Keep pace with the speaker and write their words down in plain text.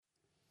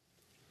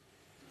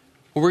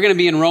Well, we're going to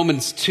be in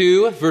Romans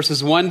 2,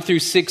 verses 1 through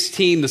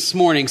 16 this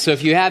morning. So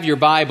if you have your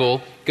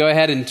Bible, go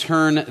ahead and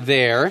turn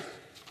there.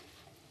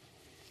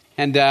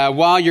 And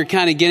while you're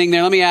kind of getting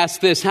there, let me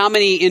ask this. How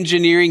many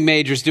engineering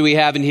majors do we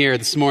have in here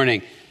this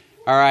morning?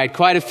 All right,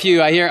 quite a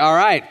few. I hear, all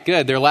right,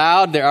 good. They're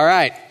loud. They're all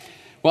right.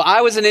 Well,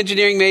 I was an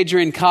engineering major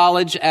in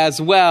college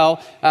as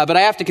well, but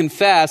I have to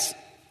confess,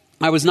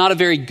 I was not a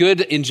very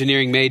good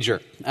engineering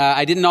major.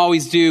 I didn't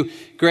always do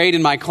great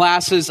in my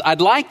classes. I'd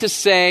like to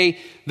say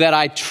that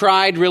I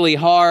tried really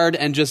hard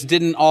and just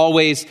didn't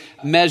always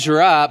measure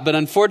up. But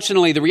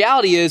unfortunately, the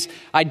reality is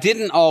I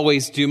didn't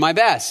always do my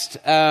best.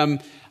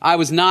 I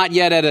was not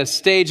yet at a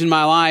stage in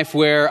my life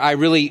where I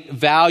really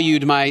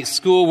valued my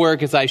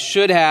schoolwork as I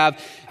should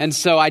have. And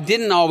so I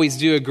didn't always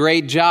do a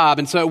great job.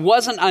 And so it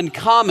wasn't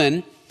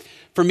uncommon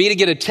for me to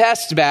get a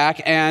test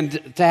back and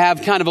to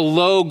have kind of a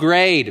low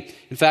grade.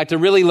 In fact, a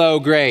really low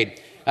grade.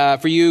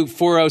 For you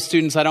 4.0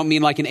 students, I don't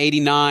mean like an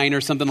 89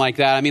 or something like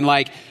that. I mean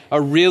like a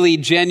really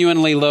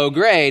genuinely low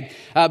grade.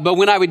 But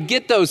when I would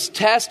get those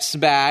tests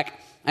back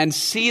and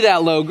see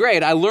that low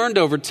grade, I learned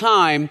over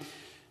time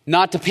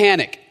not to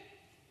panic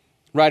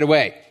right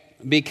away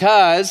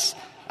because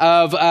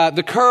of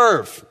the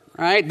curve.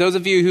 Right? Those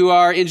of you who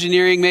are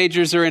engineering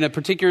majors or in a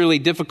particularly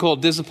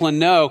difficult discipline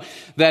know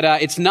that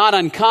it's not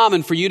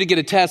uncommon for you to get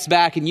a test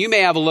back and you may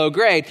have a low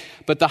grade,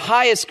 but the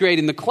highest grade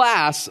in the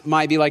class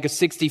might be like a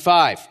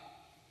 65.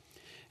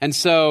 And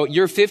so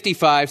your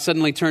 55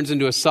 suddenly turns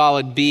into a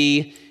solid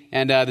B,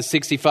 and the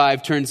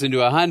 65 turns into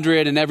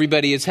 100, and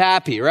everybody is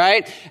happy,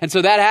 right? And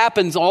so that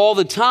happens all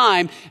the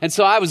time. And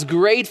so I was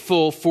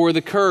grateful for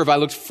the curve. I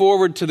looked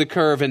forward to the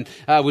curve and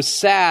was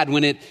sad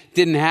when it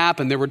didn't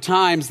happen. There were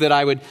times that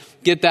I would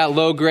get that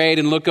low grade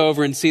and look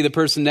over and see the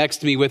person next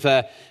to me with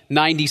a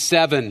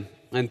 97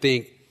 and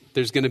think,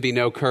 there's going to be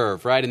no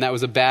curve, right? And that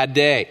was a bad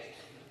day.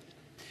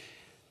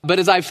 But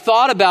as I've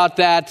thought about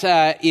that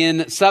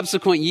in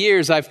subsequent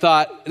years, I've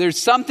thought there's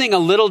something a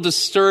little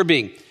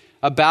disturbing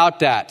about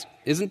that,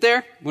 isn't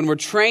there? When we're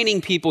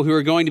training people who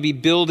are going to be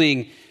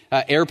building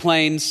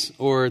airplanes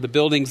or the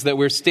buildings that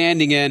we're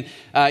standing in,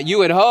 you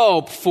would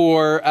hope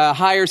for a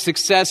higher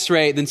success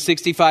rate than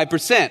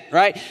 65%,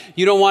 right?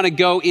 You don't want to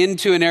go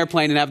into an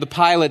airplane and have the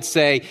pilot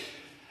say,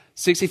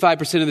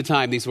 65% of the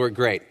time these work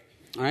great,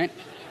 all right?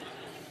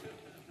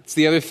 It's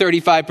the other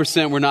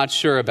 35% we're not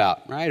sure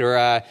about, right?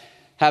 Or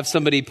have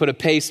somebody put a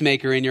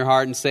pacemaker in your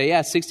heart and say,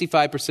 yeah,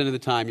 65% of the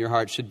time your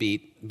heart should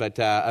beat, but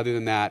other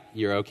than that,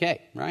 you're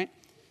okay, right?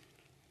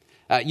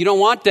 You don't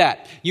want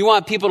that. You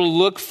want people to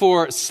look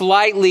for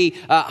slightly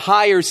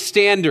higher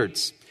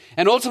standards.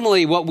 And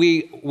ultimately, what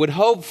we would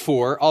hope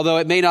for, although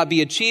it may not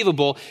be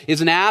achievable, is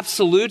an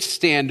absolute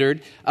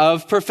standard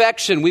of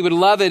perfection. We would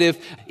love it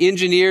if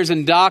engineers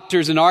and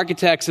doctors and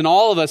architects and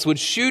all of us would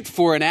shoot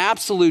for an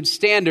absolute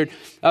standard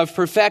of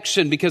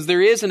perfection, because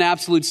there is an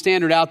absolute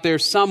standard out there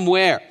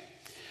somewhere.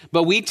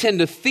 But we tend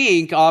to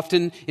think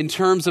often in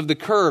terms of the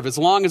curve. As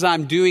long as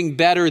I'm doing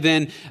better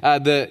than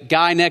the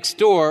guy next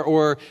door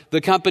or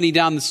the company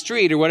down the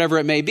street or whatever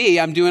it may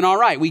be, I'm doing all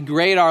right. We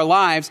grade our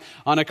lives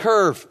on a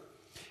curve.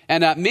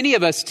 And many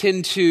of us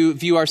tend to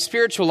view our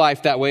spiritual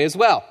life that way as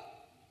well.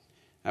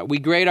 We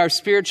grade our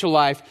spiritual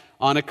life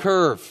on a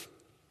curve.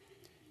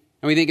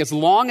 And we think as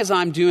long as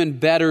I'm doing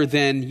better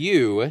than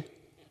you,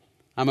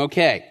 I'm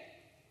okay.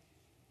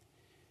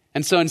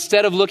 And so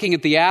instead of looking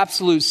at the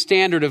absolute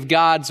standard of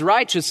God's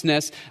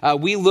righteousness,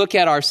 we look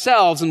at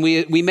ourselves and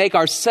we make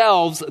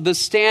ourselves the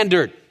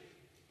standard.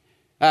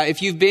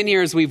 If you've been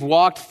here as we've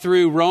walked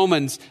through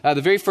Romans,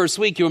 the very first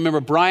week, you'll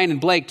remember Brian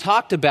and Blake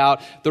talked about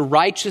the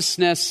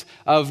righteousness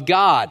of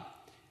God.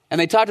 And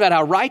they talked about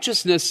how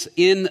righteousness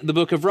in the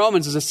book of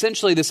Romans is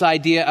essentially this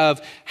idea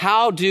of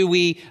how do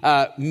we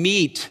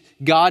meet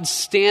God's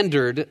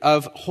standard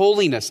of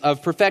holiness,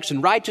 of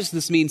perfection.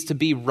 Righteousness means to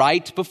be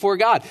right before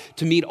God,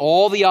 to meet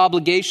all the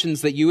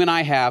obligations that you and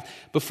I have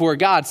before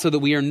God so that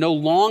we are no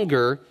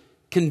longer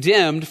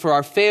condemned for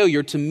our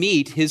failure to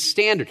meet His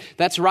standard.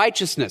 That's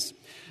righteousness.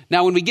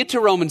 Now, when we get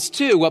to Romans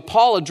 2, what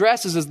Paul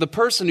addresses is the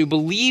person who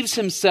believes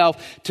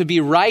himself to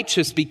be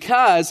righteous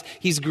because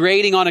he's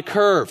grading on a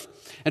curve.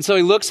 And so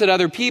he looks at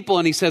other people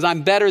and he says,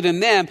 I'm better than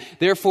them,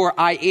 therefore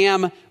I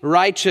am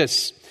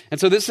righteous. And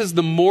so this is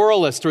the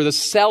moralist or the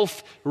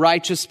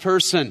self-righteous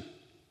person.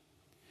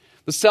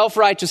 The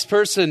self-righteous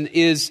person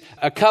is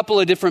a couple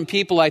of different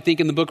people, I think,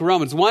 in the book of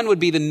Romans. One would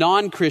be the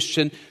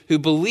non-Christian who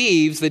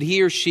believes that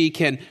he or she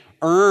can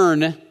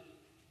earn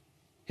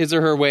his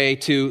or her way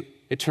to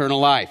eternal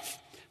life.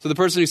 So the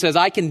person who says,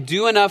 I can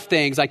do enough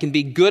things, I can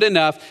be good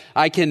enough,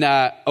 I can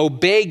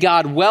obey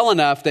God well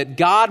enough that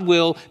God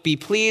will be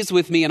pleased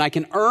with me and I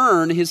can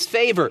earn His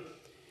favor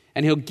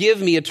and He'll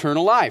give me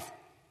eternal life.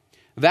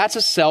 That's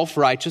a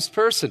self-righteous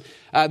person.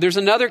 There's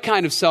another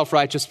kind of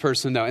self-righteous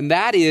person, though, and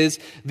that is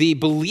the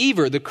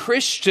believer, the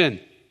Christian,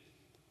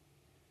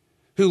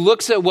 who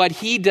looks at what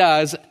he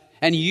does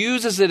and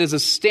uses it as a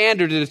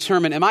standard to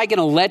determine, am I going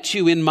to let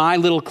you in my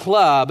little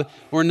club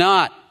or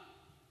not?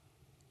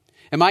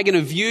 Am I going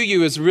to view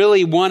you as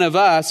really one of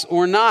us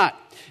or not?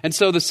 And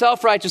so the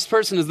self-righteous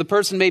person is the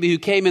person maybe who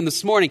came in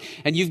this morning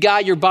and you've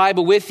got your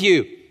Bible with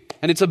you,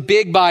 and it's a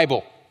big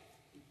Bible.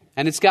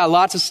 And it's got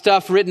lots of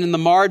stuff written in the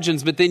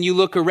margins, but then you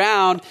look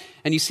around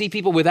and you see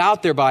people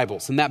without their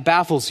Bibles, and that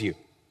baffles you.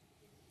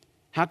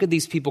 How could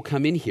these people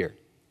come in here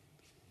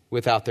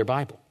without their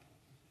Bible?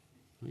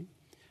 Right?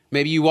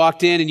 Maybe you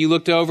walked in and you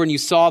looked over and you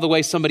saw the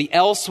way somebody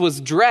else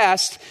was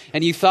dressed,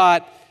 and you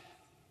thought,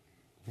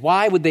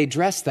 why would they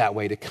dress that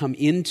way to come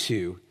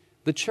into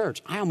the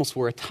church? I almost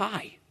wore a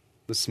tie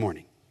this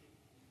morning.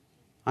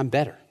 I'm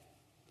better.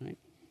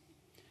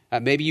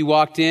 Maybe you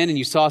walked in and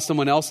you saw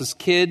someone else's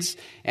kids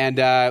and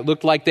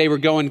looked like they were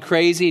going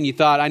crazy, and you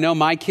thought, I know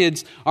my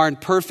kids aren't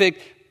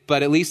perfect,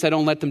 but at least I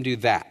don't let them do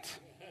that.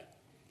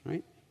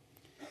 Right?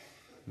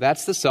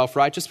 That's the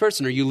self-righteous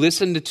person. Or you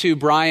listened to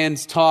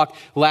Brian's talk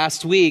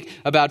last week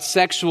about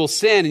sexual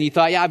sin, and you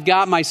thought, yeah, I've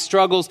got my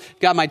struggles,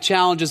 got my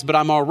challenges, but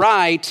I'm all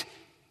right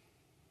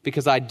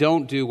because I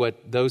don't do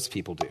what those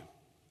people do.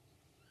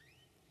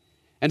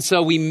 And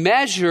so we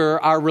measure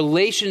our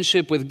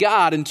relationship with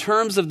God in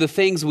terms of the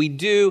things we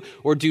do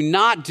or do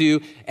not do,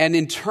 and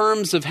in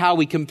terms of how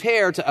we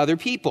compare to other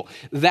people.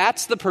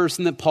 That's the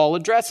person that Paul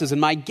addresses.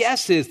 And my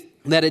guess is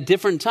that at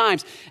different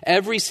times,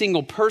 every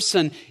single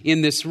person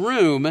in this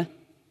room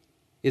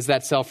is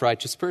that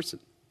self-righteous person.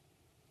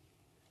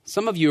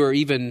 Some of you are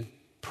even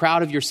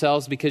proud of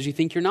yourselves because you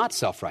think you're not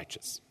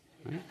self-righteous.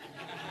 Right?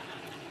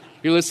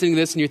 You're listening to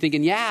this and you're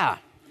thinking, yeah,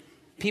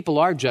 people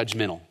are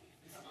judgmental.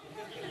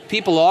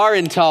 People are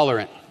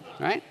intolerant,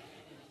 right?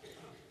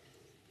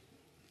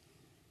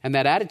 And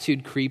that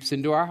attitude creeps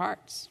into our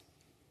hearts.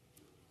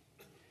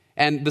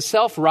 And the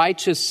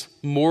self-righteous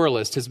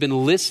moralist has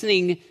been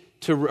listening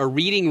to or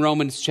reading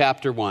Romans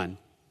chapter 1,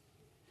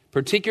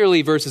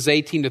 particularly verses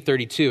 18 to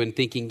 32, and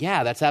thinking,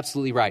 yeah, that's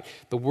absolutely right.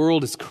 The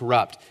world is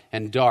corrupt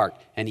and dark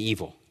and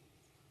evil.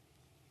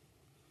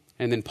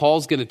 And then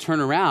Paul's going to turn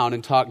around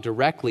and talk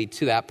directly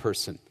to that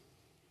person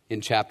in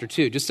chapter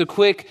 2. Just a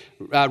quick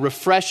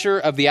refresher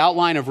of the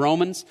outline of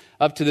Romans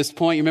up to this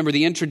point. You remember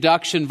the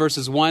introduction,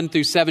 verses 1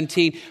 through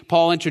 17.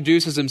 Paul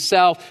introduces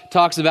himself,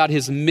 talks about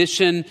his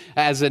mission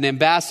as an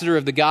ambassador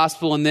of the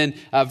gospel, and then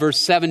verse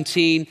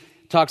 17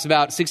 talks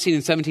about 16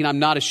 and 17, I'm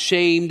not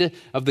ashamed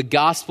of the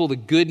gospel, the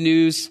good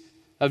news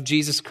of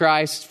Jesus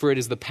Christ, for it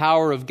is the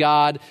power of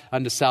God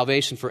unto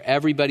salvation for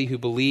everybody who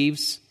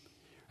believes.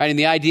 Right, and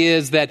the idea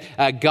is that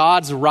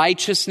God's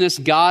righteousness,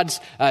 God's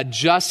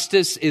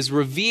justice is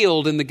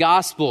revealed in the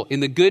gospel,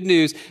 in the good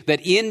news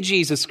that in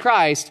Jesus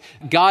Christ,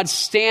 God's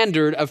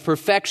standard of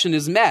perfection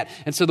is met.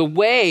 And so the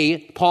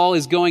way Paul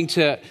is going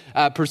to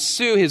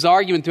pursue his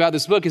argument throughout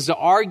this book is to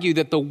argue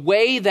that the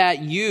way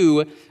that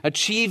you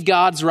achieve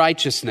God's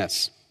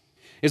righteousness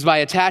is by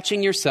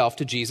attaching yourself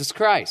to Jesus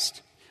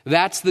Christ.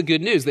 That's the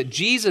good news, that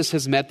Jesus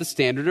has met the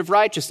standard of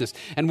righteousness.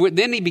 And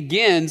then he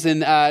begins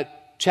in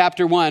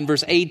chapter 1,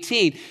 verse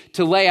 18,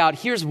 to lay out,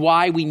 here's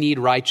why we need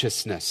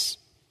righteousness.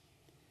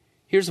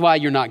 Here's why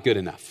you're not good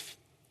enough.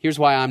 Here's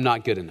why I'm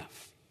not good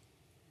enough.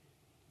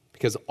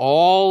 Because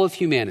all of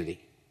humanity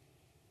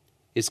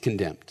is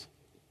condemned.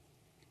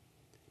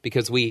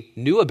 Because we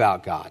knew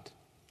about God,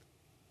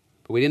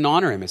 but we didn't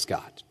honor him as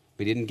God.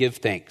 We didn't give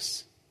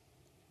thanks.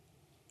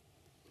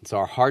 And so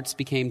our hearts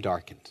became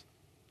darkened,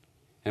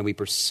 and we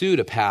pursued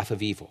a path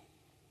of evil.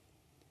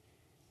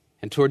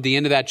 And toward the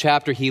end of that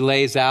chapter, he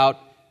lays out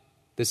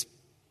this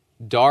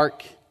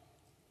dark,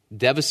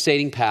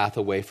 devastating path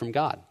away from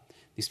God.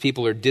 These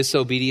people are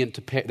disobedient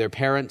to their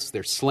parents,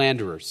 they're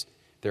slanderers,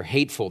 they're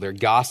hateful, they're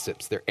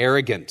gossips, they're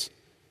arrogant,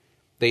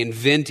 they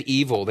invent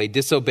evil, they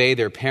disobey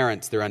their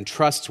parents, they're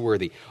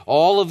untrustworthy.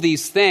 All of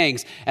these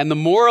things, and the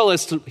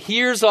moralist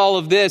hears all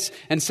of this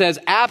and says,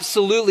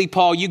 absolutely,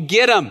 Paul, you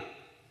get them.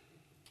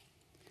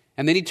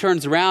 And then he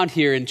turns around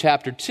here in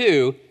chapter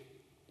 2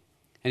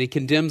 and he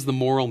condemns the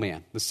moral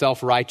man, the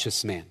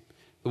self-righteous man,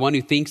 the one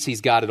who thinks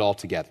he's got it all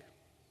together.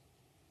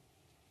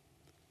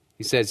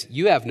 He says,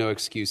 you have no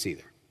excuse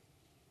either.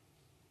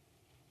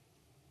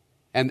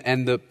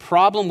 And the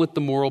problem with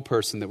the moral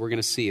person that we're going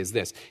to see is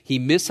this. He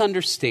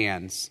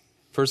misunderstands,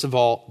 first of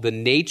all, the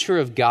nature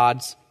of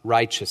God's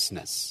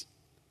righteousness.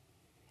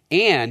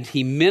 And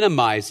he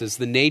minimizes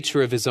the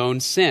nature of his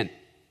own sin.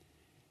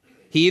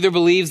 He either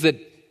believes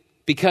that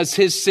because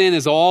his sin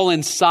is all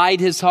inside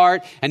his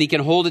heart and he can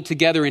hold it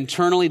together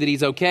internally, that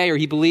he's okay, or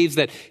he believes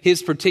that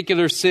his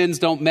particular sins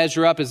don't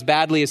measure up as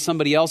badly as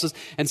somebody else's.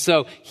 And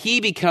so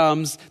he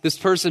becomes this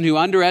person who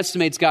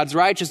underestimates God's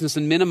righteousness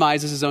and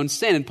minimizes his own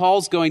sin. And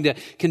Paul's going to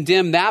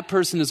condemn that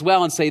person as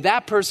well and say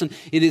that person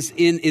is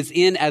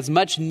in as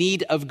much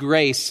need of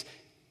grace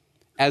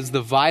as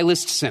the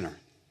vilest sinner.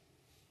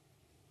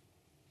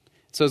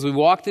 So as we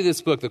walk through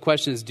this book, the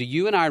question is, do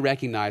you and I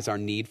recognize our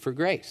need for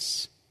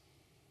grace?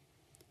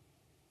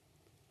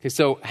 Okay,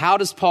 so how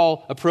does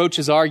Paul approach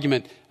his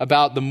argument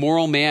about the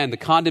moral man, the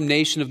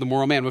condemnation of the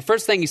moral man? Well, the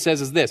first thing he says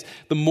is this: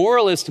 the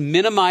moralist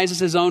minimizes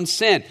his own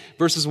sin.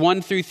 Verses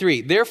 1 through 3.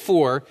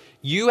 Therefore,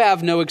 you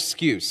have no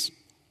excuse,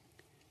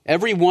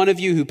 every one of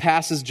you who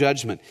passes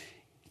judgment.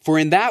 For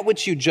in that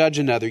which you judge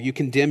another, you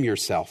condemn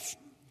yourself.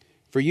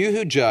 For you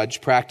who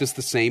judge practice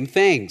the same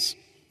things.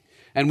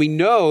 And we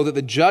know that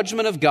the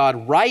judgment of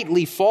God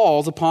rightly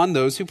falls upon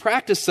those who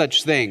practice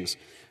such things.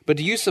 But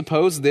do you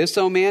suppose this,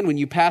 O man, when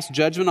you pass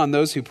judgment on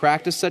those who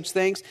practice such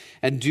things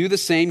and do the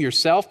same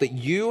yourself, that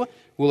you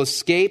will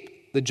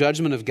escape the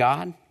judgment of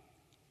God?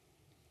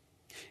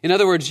 In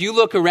other words, you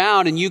look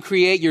around and you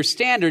create your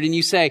standard and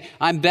you say,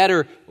 I'm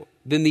better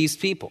than these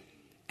people.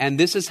 And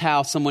this is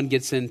how someone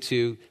gets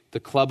into the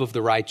club of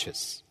the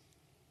righteous.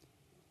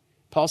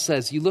 Paul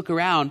says, you look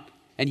around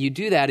and you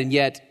do that, and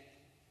yet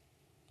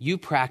you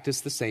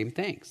practice the same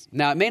things.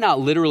 Now, it may not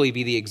literally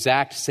be the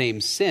exact same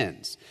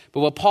sins,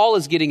 but what Paul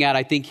is getting at,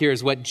 I think, here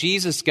is what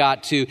Jesus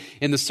got to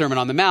in the Sermon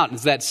on the Mount,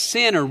 is that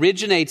sin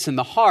originates in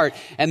the heart,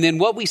 and then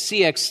what we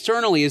see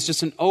externally is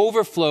just an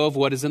overflow of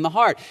what is in the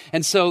heart.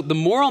 And so the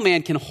moral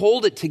man can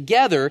hold it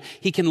together.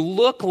 He can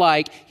look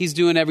like he's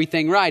doing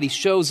everything right. He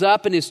shows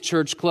up in his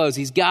church clothes.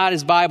 He's got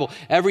his Bible.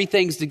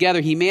 Everything's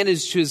together. He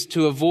manages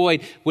to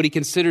avoid what he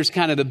considers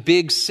kind of the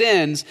big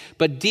sins,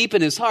 but deep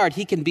in his heart,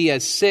 he can be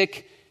as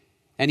sick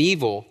and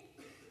evil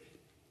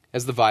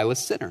as the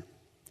vilest sinner.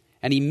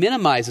 And he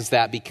minimizes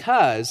that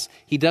because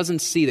he doesn't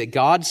see that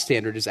God's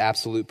standard is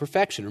absolute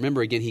perfection.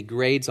 Remember, again, he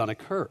grades on a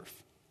curve.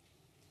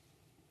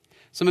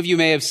 Some of you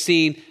may have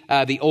seen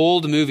the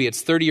old movie.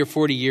 It's 30 or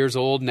 40 years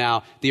old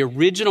now. The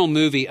original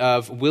movie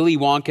of Willy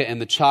Wonka and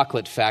the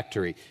Chocolate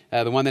Factory,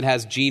 the one that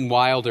has Gene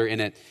Wilder in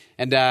it.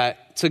 And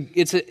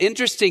it's an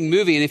interesting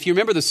movie. And if you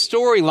remember the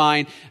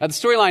storyline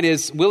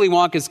is Willy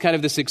Wonka is kind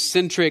of this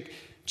eccentric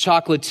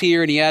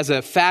chocolatier, and he has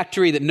a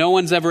factory that no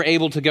one's ever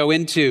able to go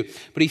into.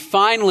 But he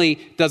finally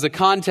does a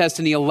contest,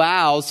 and he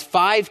allows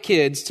 5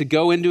 kids to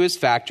go into his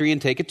factory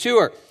and take a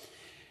tour.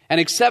 And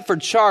except for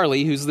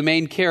Charlie, who's the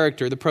main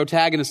character, the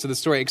protagonist of the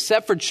story,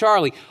 except for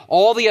Charlie,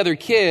 all the other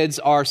kids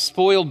are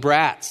spoiled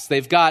brats.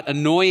 They've got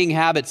annoying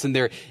habits, and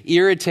they're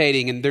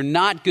irritating, and they're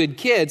not good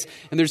kids.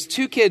 And there's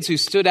 2 kids who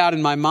stood out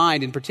in my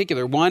mind in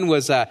particular. One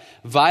was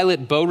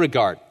Violet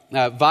Beauregard.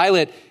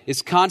 Violet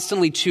is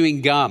constantly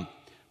chewing gum,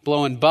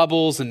 blowing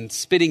bubbles and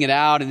spitting it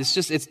out. And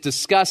it's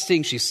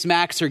disgusting. She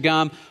smacks her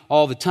gum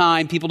all the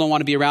time. People don't want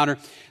to be around her.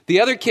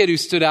 The other kid who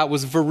stood out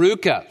was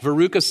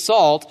Veruca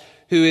Salt,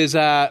 who is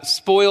a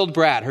spoiled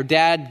brat. Her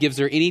dad gives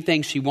her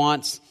anything she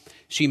wants.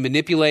 She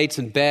manipulates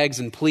and begs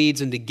and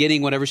pleads into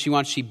getting whatever she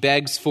wants. She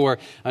begs for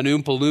an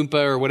Oompa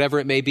Loompa or whatever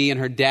it may be, and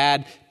her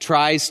dad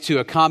tries to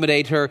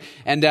accommodate her.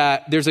 And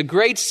there's a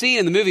great scene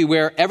in the movie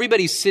where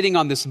everybody's sitting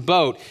on this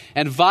boat,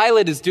 and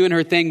Violet is doing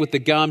her thing with the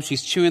gum.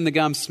 She's chewing the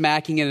gum,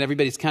 smacking it, and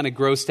everybody's kind of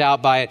grossed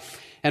out by it.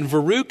 And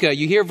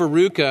you hear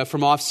Veruca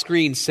from off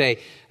screen say,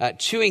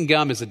 chewing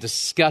gum is a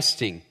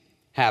disgusting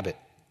habit.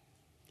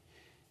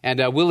 And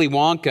Willy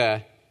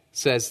Wonka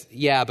says,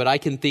 yeah, but I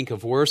can think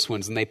of worse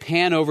ones. And they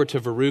pan over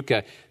to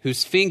Veruca,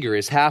 whose finger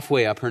is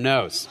halfway up her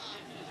nose.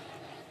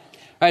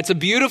 Right, it's a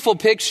beautiful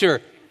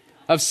picture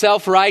of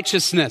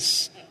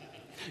self-righteousness.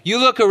 You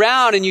look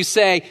around and you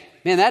say,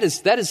 man, that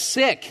is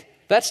sick.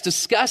 That's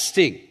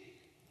disgusting.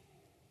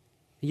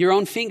 Your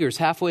own finger's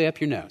halfway up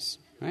your nose,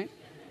 right?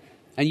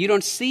 And you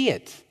don't see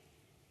it.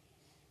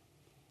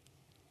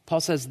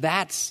 Paul says,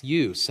 that's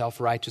you,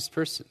 self-righteous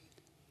person.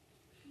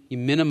 You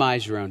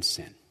minimize your own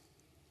sin.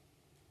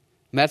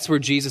 And that's where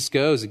Jesus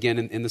goes again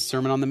in the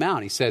Sermon on the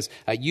Mount. He says,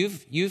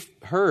 you've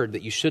heard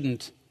that you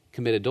shouldn't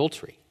commit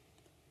adultery.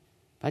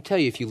 I tell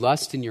you, if you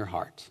lust in your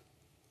heart,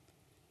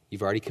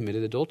 you've already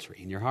committed adultery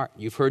in your heart.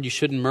 You've heard you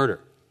shouldn't murder.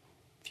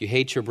 If you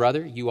hate your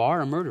brother, you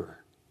are a murderer.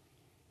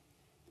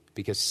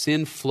 Because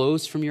sin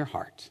flows from your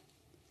heart,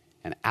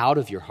 and out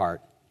of your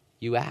heart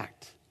you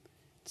act.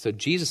 So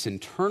Jesus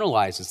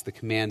internalizes the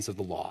commands of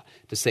the law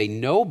to say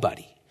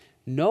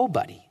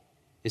nobody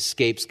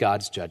escapes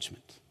God's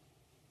judgment.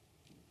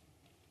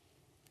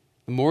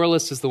 The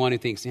moralist is the one who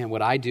thinks, man,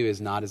 what I do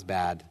is not as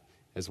bad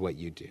as what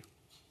you do.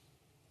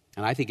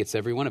 And I think it's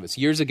every one of us.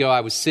 Years ago,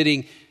 I was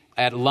sitting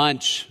at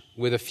lunch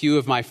with a few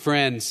of my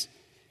friends,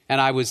 and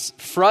I was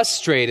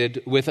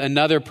frustrated with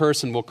another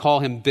person. We'll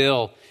call him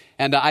Bill.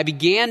 And I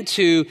began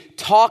to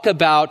talk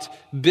about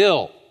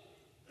Bill.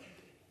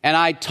 And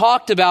I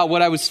talked about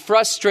what I was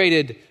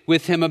frustrated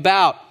with him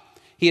about.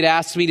 He had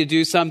asked me to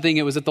do something.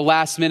 It was at the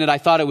last minute. I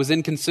thought it was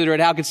inconsiderate.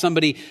 How could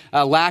somebody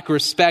lack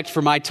respect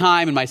for my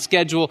time and my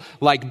schedule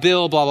like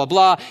Bill, blah, blah,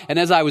 blah. And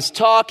as I was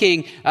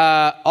talking,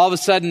 all of a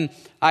sudden,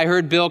 I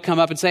heard Bill come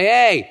up and say,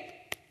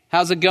 hey,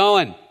 how's it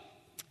going?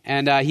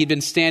 And he'd been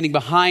standing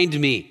behind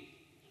me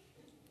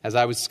as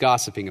I was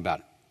gossiping about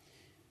it.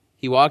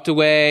 He walked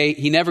away.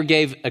 He never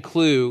gave a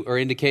clue or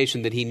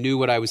indication that he knew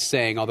what I was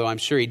saying, although I'm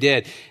sure he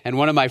did. And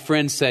one of my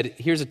friends said,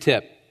 here's a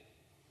tip.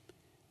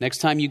 Next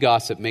time you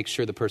gossip, make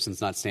sure the person's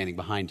not standing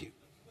behind you.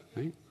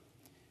 Right?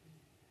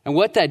 And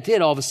what that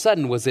did all of a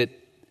sudden was it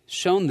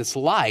shone this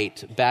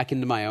light back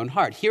into my own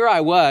heart. Here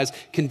I was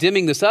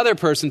condemning this other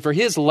person for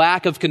his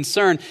lack of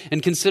concern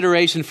and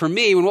consideration for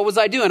me. And what was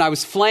I doing? I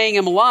was flaying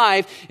him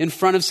alive in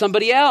front of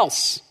somebody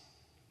else.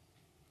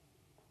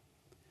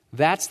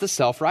 That's the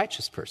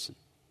self-righteous person.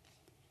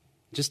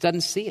 Just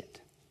doesn't see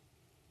it.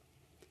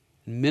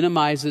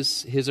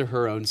 Minimizes his or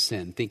her own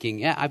sin, thinking,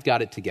 yeah, I've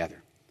got it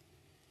together.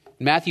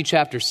 In Matthew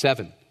chapter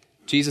 7,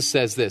 Jesus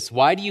says this,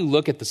 "Why do you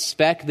look at the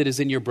speck that is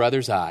in your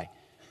brother's eye,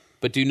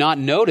 but do not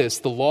notice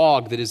the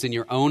log that is in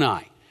your own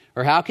eye?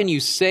 Or how can you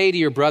say to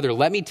your brother,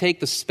 'Let me take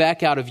the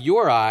speck out of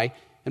your eye,'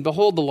 and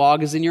behold, the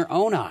log is in your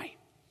own eye?"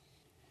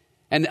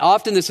 And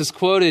often this is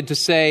quoted to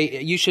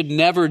say you should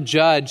never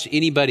judge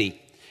anybody.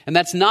 And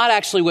that's not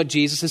actually what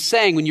Jesus is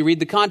saying when you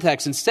read the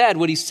context. Instead,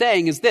 what he's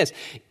saying is this: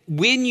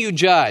 when you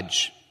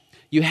judge,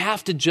 you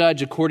have to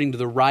judge according to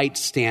the right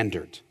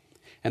standard.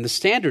 And the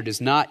standard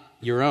is not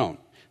your own.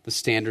 The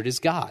standard is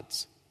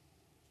God's.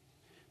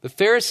 The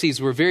Pharisees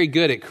were very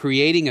good at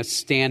creating a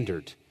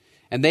standard.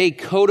 And they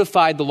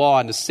codified the law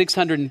into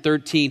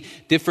 613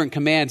 different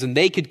commands, and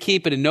they could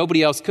keep it and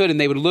nobody else could, and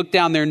they would look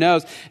down their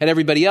nose at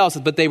everybody else,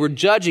 but they were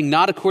judging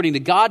not according to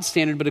God's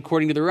standard, but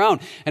according to their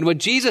own. And what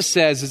Jesus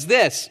says is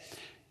this: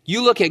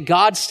 you look at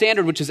God's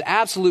standard, which is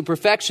absolute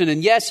perfection,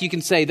 and yes, you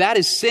can say that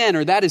is sin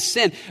or that is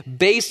sin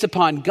based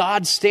upon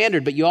God's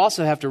standard, but you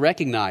also have to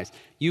recognize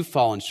you've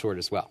fallen short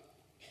as well.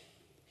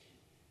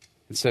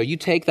 And so you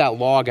take that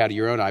log out of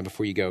your own eye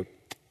before you go,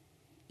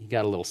 you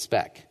got a little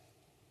speck.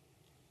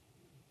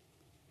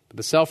 But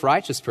the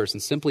self-righteous person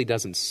simply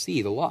doesn't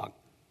see the log.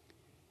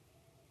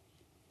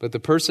 But the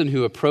person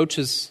who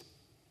approaches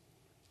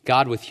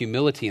God with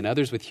humility and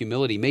others with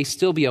humility may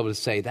still be able to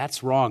say,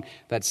 that's wrong,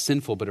 that's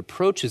sinful, but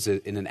approaches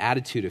it in an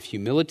attitude of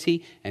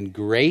humility and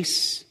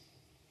grace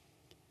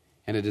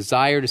and a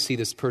desire to see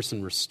this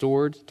person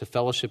restored to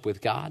fellowship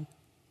with God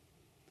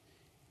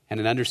and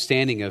an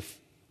understanding of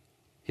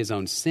his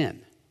own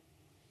sin.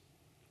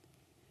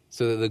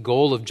 So that the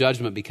goal of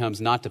judgment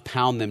becomes not to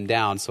pound them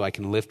down so I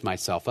can lift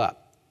myself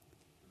up,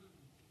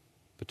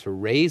 but to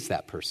raise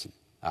that person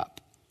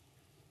up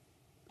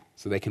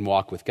so they can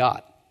walk with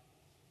God.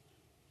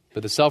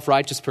 But the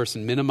self-righteous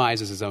person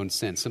minimizes his own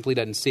sin, simply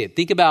doesn't see it.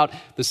 Think about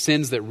the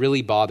sins that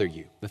really bother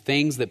you, the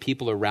things that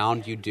people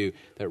around you do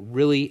that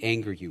really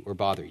anger you or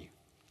bother you.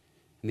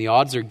 And the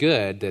odds are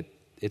good that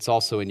it's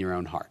also in your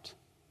own heart.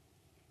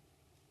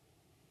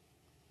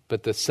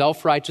 But the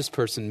self-righteous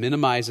person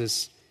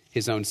minimizes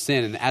his own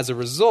sin, and as a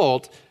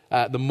result,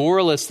 the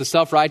moralist, the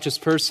self-righteous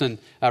person,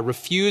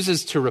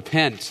 refuses to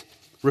repent.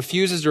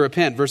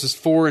 Verses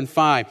 4 and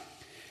 5.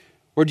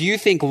 Or do you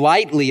think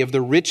lightly of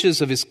the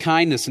riches of his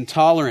kindness and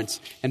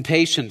tolerance and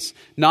patience,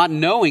 not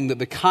knowing that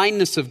the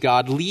kindness of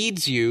God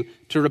leads you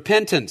to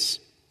repentance?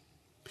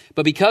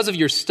 But because of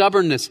your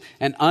stubbornness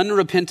and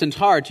unrepentant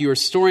heart, you are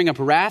storing up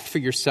wrath for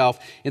yourself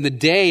in the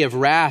day of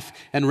wrath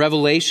and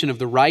revelation of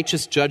the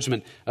righteous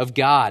judgment of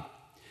God.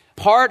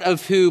 Part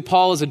of who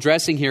Paul is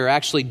addressing here are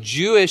actually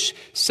Jewish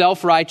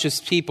self-righteous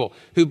people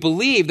who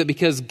believed that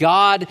because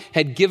God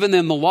had given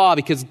them the law,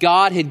 because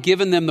God had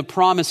given them the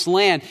promised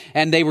land,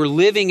 and they were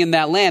living in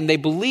that land, they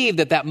believed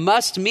that that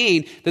must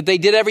mean that they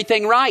did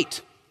everything right.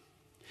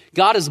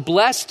 God has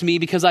blessed me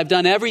because I've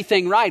done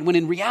everything right, when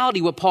in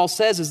reality what Paul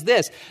says is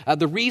this: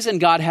 the reason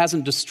God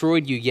hasn't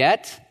destroyed you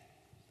yet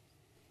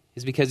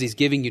is because he's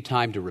giving you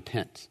time to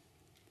repent,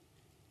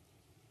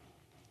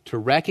 to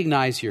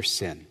recognize your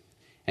sin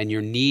and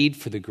your need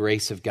for the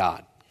grace of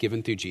God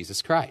given through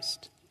Jesus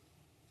Christ.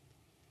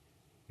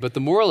 But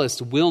the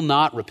moralist will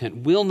not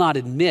repent, will not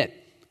admit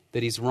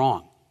that he's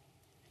wrong.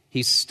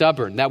 He's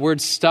stubborn. That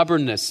word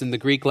stubbornness in the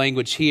Greek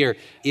language here,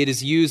 it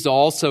is used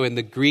also in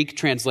the Greek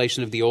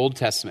translation of the Old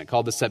Testament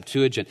called the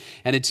Septuagint.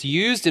 And it's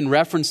used in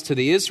reference to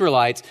the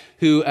Israelites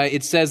who,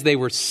 it says they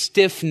were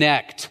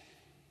stiff-necked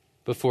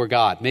before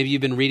God. Maybe you've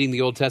been reading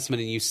the Old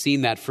Testament and you've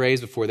seen that phrase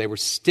before. They were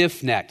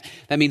stiff-necked.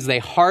 That means they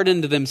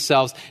hardened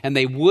themselves and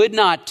they would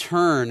not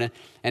turn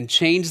and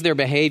change their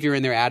behavior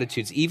and their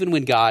attitudes, even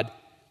when God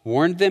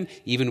warned them,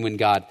 even when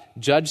God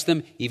judged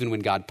them, even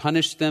when God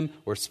punished them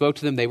or spoke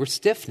to them. They were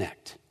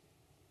stiff-necked.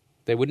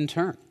 They wouldn't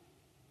turn.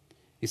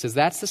 He says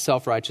that's the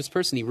self-righteous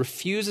person. He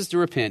refuses to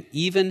repent,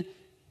 even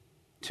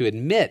to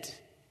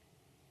admit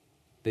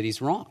that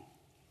he's wrong.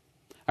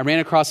 I ran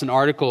across an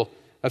article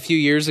a few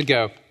years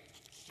ago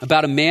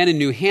about a man in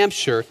New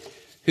Hampshire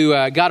who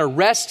got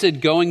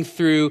arrested going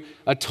through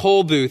a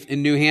toll booth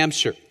in New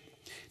Hampshire.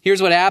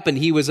 Here's what happened.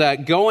 He was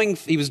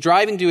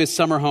driving to his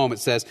summer home, it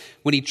says,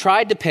 when he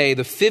tried to pay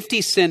the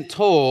 50-cent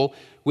toll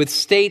with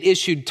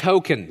state-issued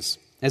tokens,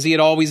 as he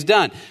had always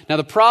done. Now,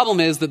 the problem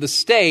is that the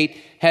state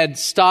had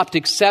stopped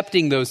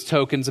accepting those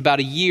tokens about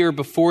a year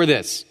before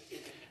this.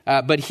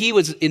 But he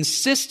was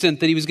insistent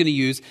that he was going to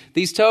use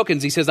these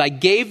tokens. He says, I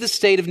gave the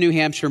state of New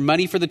Hampshire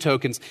money for the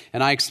tokens,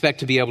 and I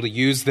expect to be able to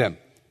use them.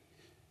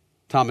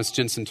 Thomas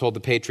Jensen told the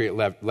Patriot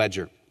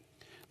Ledger.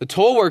 The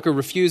toll worker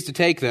refused to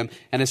take them,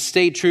 and a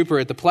state trooper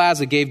at the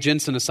plaza gave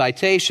Jensen a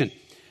citation.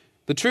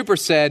 The trooper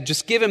said,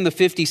 just give him the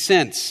 50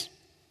 cents.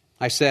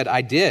 I said,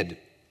 I did.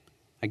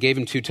 I gave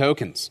him 2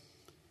 tokens,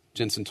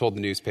 Jensen told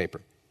the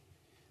newspaper.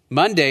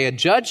 Monday, a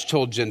judge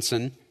told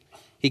Jensen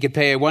he could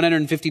pay a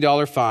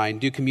 $150 fine,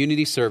 do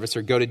community service,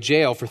 or go to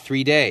jail for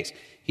 3 days.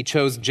 He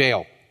chose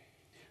jail.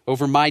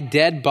 Over my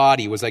dead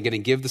body was I going to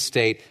give the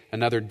state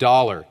another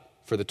 $1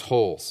 for the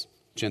tolls,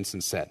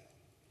 Jensen said.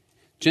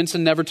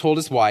 Jensen never told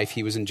his wife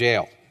he was in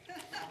jail.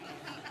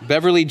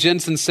 Beverly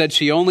Jensen said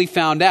she only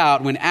found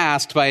out when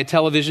asked by a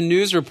television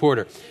news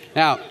reporter.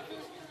 Now,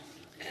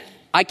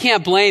 I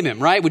can't blame him,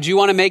 right? Would you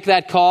want to make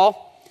that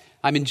call?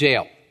 I'm in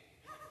jail.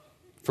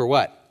 For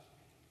what?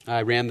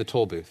 I ran the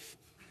toll booth.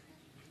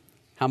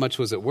 How much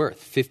was it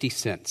worth? 50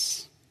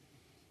 cents.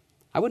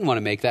 I wouldn't want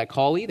to make that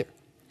call either.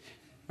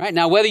 Right?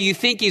 Now, whether you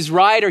think he's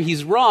right or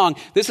he's wrong,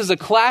 this is a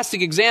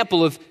classic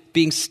example of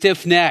being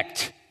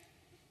stiff-necked.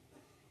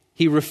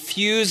 He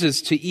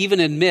refuses to even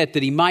admit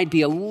that he might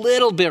be a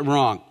little bit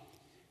wrong.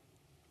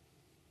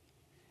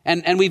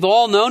 And we've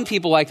all known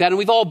people like that, and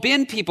we've all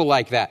been people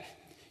like that.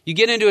 You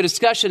get into a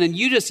discussion and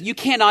you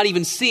cannot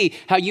even see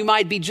how you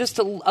might be just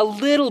a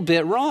little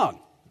bit wrong.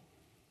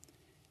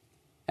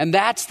 And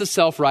that's the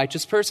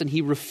self-righteous person.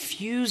 He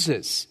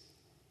refuses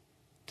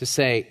to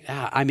say,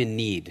 I'm in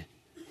need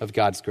of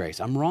God's grace.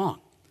 I'm wrong.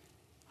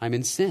 I'm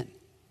in sin.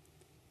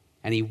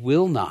 And he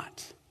will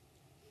not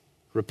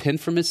repent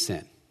from his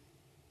sin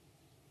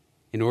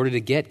in order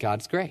to get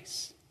God's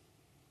grace.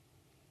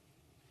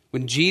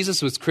 When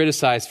Jesus was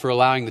criticized for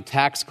allowing the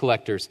tax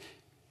collectors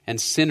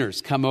and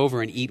sinners come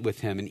over and eat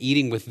with him and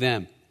eating with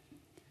them,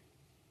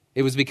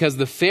 it was because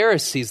the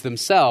Pharisees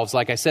themselves,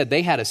 like I said,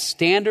 they had a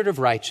standard of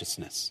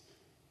righteousness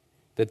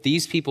that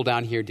these people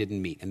down here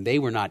didn't meet, and they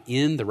were not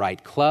in the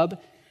right club.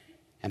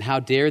 And how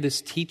dare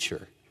this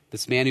teacher,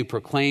 this man who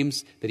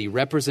proclaims that he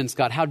represents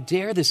God, how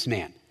dare this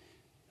man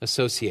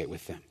associate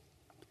with them?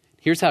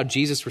 Here's how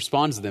Jesus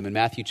responds to them in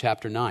Matthew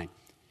chapter 9.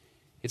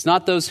 It's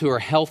not those who are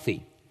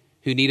healthy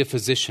who need a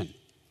physician,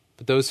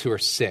 but those who are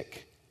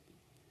sick.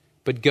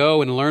 But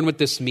go and learn what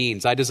this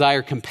means. I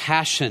desire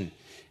compassion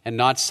and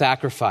not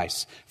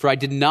sacrifice, for I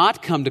did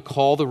not come to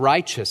call the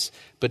righteous,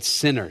 but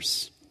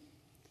sinners.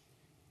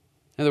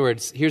 In other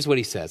words, here's what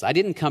he says. I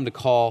didn't come to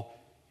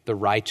call the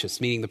righteous,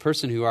 meaning the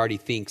person who already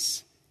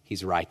thinks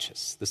he's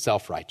righteous, the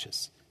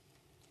self-righteous.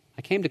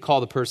 I came to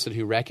call the person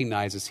who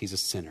recognizes he's a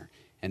sinner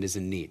and is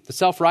in need. The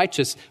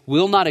self-righteous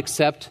will not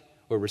accept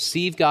or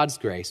receive God's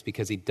grace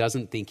because he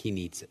doesn't think he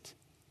needs it.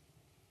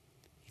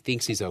 He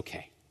thinks he's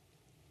okay.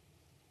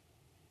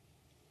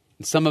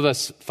 And some of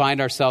us find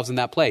ourselves in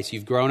that place.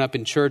 You've grown up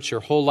in church your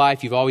whole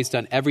life. You've always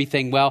done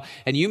everything well.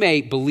 And you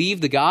may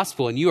believe the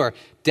gospel and you are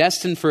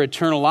destined for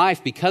eternal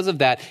life because of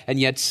that. And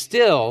yet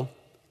still,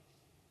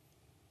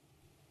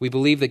 we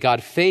believe that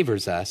God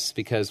favors us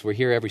because we're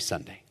here every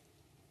Sunday.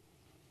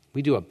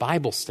 We do a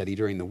Bible study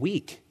during the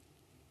week.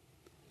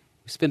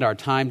 We spend our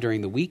time during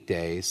the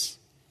weekdays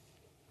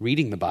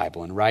reading the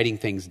Bible and writing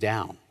things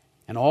down.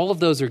 And all of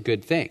those are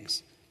good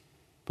things.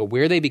 But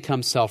where they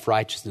become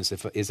self-righteousness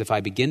is if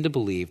I begin to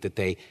believe that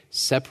they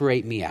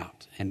separate me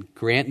out and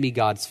grant me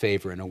God's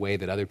favor in a way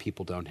that other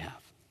people don't have.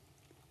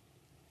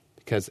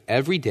 Because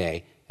every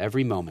day,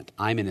 every moment,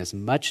 I'm in as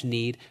much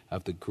need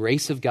of the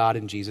grace of God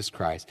in Jesus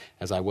Christ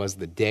as I was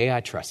the day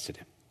I trusted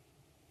him.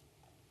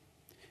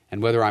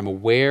 And whether I'm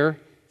aware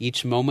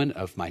each moment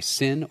of my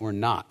sin or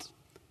not,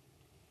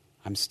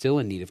 I'm still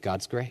in need of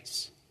God's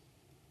grace.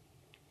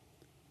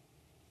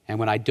 And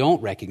when I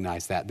don't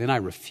recognize that, then I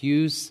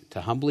refuse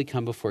to humbly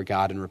come before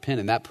God and repent.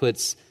 And that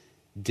puts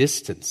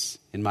distance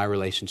in my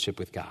relationship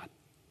with God.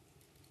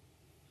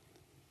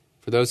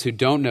 For those who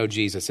don't know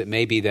Jesus, it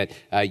may be that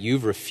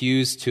you've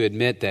refused to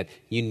admit that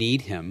you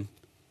need him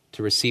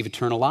to receive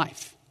eternal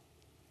life.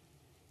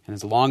 And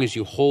as long as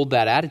you hold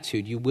that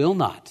attitude, you will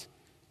not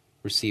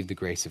receive the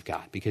grace of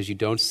God because you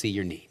don't see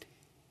your need.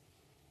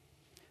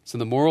 So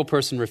the moral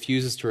person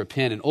refuses to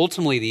repent. And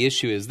ultimately the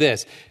issue is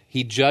this: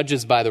 he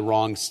judges by the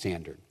wrong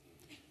standard.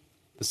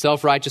 The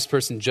self-righteous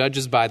person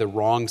judges by the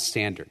wrong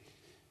standard.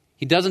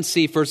 He doesn't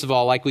see, first of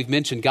all, like we've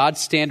mentioned, God's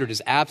standard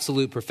is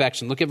absolute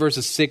perfection. Look at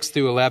verses 6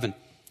 through 11.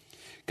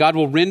 God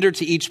will render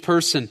to each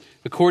person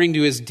according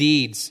to his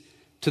deeds.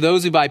 To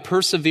those who by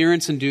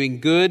perseverance in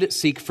doing good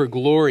seek for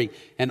glory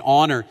and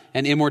honor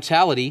and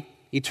immortality,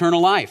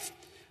 eternal life.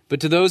 But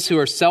to those who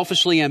are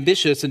selfishly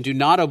ambitious and do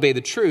not obey the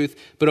truth,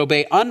 but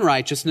obey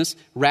unrighteousness,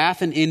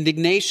 wrath and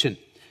indignation.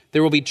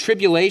 There will be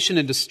tribulation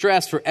and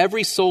distress for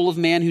every soul of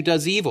man who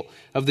does evil,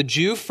 of the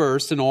Jew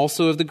first and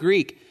also of the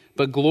Greek.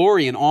 But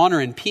glory and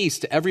honor and peace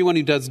to everyone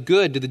who does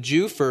good, to the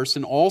Jew first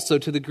and also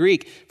to the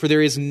Greek. For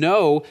there is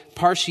no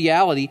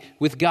partiality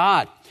with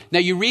God. Now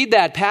you read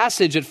that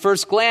passage at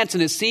first glance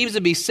and it seems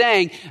to be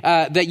saying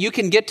that you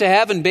can get to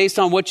heaven based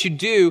on what you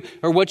do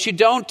or what you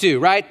don't do,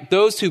 right?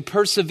 Those who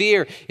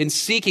persevere in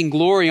seeking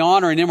glory,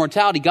 honor, and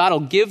immortality, God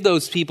will give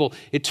those people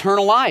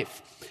eternal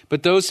life.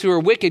 But those who are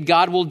wicked,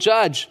 God will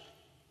judge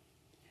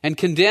and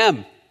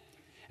condemn.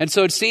 And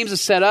so it seems to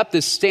set up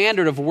this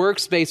standard of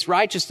works-based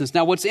righteousness.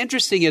 Now what's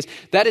interesting is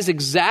that is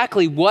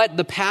exactly what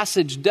the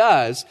passage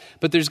does,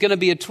 but there's going to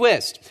be a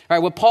twist. All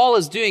right, what Paul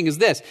is doing is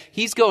this.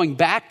 He's going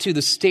back to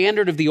the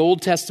standard of the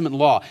Old Testament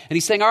law. And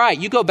he's saying, all right,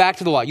 you go back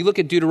to the law. You look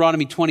at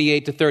Deuteronomy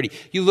 28 to 30.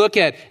 You look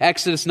at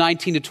Exodus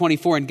 19 to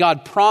 24, and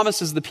God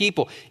promises the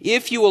people,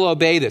 if you will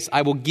obey this,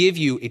 I will give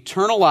you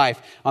eternal life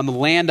on the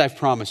land I've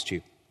promised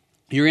you.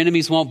 Your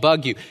enemies won't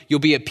bug you. You'll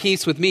be at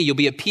peace with me. You'll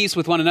be at peace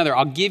with one another.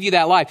 I'll give you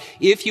that life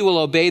if you will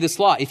obey this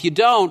law. If you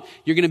don't,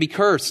 you're going to be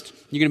cursed.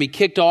 You're going to be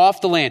kicked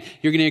off the land.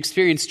 You're going to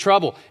experience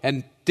trouble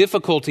and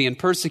difficulty and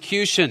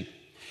persecution.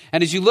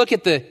 And as you look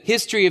at the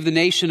history of the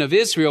nation of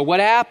Israel, what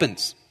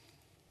happens?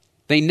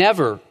 They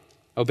never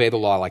obey the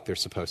law like they're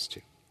supposed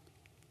to.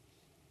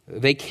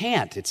 They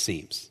can't, it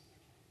seems.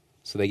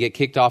 So they get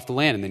kicked off the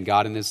land, and then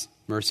God in his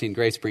mercy and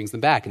grace brings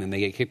them back, and then they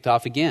get kicked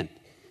off again.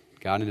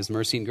 God in his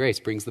mercy and grace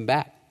brings them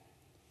back.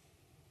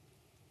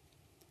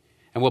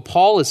 And what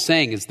Paul is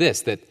saying is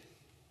this, that,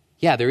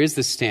 yeah, there is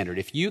this standard.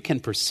 If you can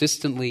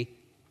persistently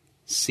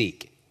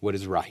seek what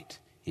is right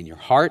in your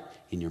heart,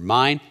 in your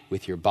mind,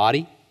 with your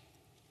body,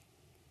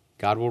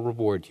 God will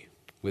reward you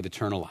with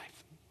eternal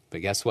life.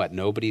 But guess what?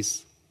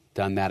 Nobody's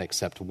done that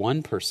except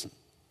one person,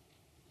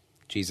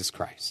 Jesus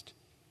Christ.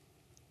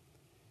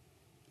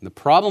 And the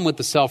problem with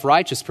the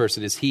self-righteous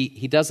person is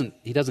he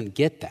doesn't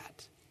get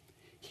that.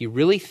 He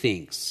really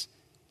thinks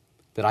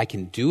that I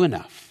can do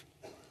enough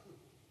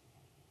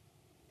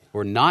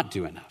or not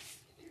do enough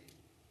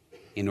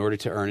in order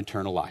to earn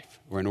eternal life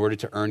or in order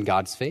to earn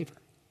God's favor.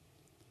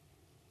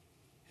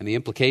 And the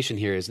implication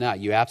here is, no,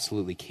 you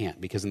absolutely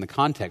can't, because in the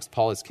context,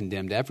 Paul has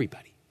condemned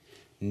everybody.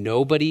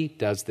 Nobody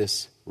does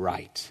this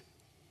right.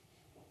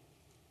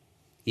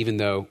 Even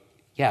though,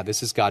 yeah,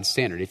 this is God's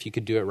standard. If you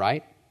could do it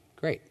right,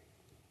 great.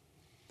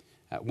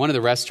 One of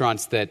the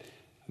restaurants that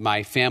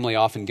my family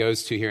often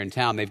goes to here in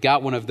town, they've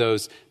got one of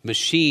those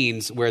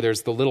machines where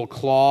there's the little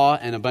claw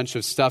and a bunch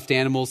of stuffed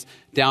animals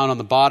down on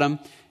the bottom.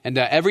 And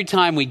every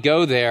time we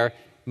go there,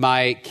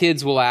 my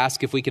kids will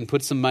ask if we can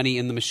put some money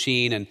in the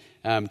machine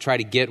and try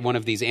to get one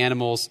of these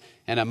animals.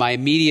 And my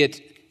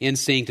immediate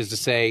instinct is to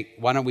say,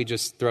 why don't we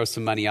just throw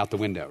some money out the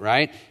window,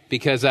 right?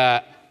 Because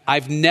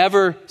I've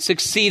never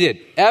succeeded,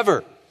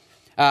 ever.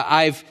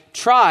 I've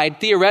tried.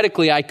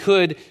 Theoretically, I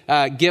could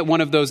get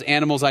one of those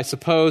animals, I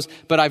suppose,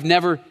 but I've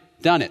never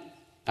done it.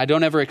 I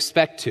don't ever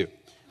expect to.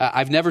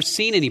 I've never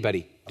seen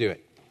anybody do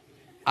it.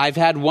 I've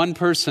had one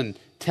person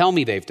tell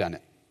me they've done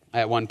it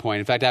at one point.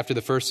 In fact, after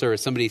the first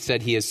service, somebody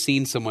said he has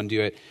seen someone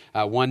do it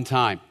one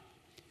time.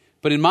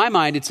 But in my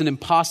mind, it's an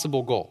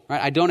impossible goal,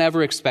 right? I don't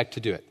ever expect to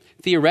do it.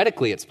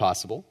 Theoretically, it's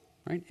possible,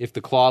 right? If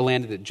the claw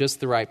landed at just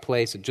the right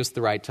place at just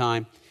the right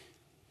time,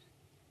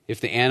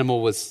 if the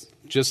animal was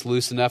just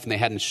loose enough and they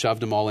hadn't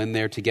shoved them all in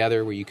there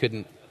together where you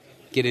couldn't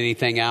get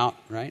anything out,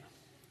 right?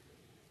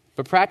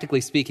 But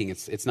practically speaking,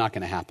 it's not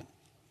going to happen.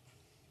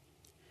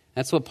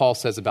 That's what Paul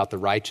says about the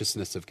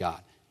righteousness of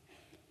God.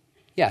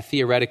 Yeah,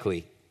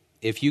 theoretically,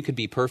 if you could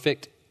be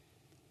perfect,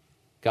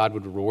 God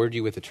would reward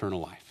you with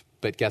eternal life.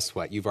 But guess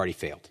what? You've already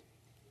failed.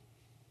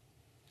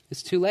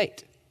 It's too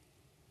late.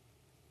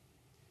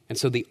 And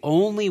so the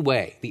only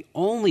way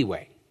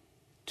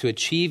to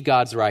achieve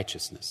God's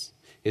righteousness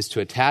is to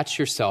attach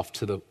yourself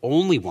to the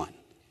only one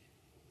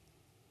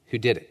who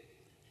did it,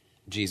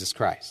 Jesus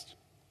Christ.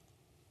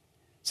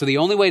 So the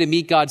only way to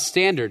meet God's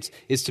standards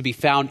is to be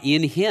found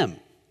in him,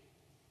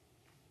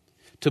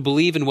 to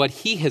believe in what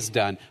he has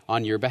done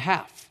on your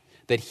behalf,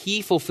 that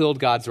he fulfilled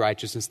God's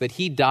righteousness, that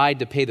he died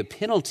to pay the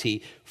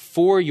penalty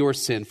for your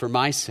sin, for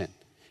my sin,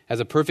 as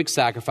a perfect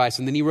sacrifice,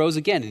 and then he rose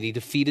again and he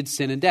defeated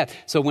sin and death.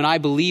 So when I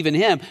believe in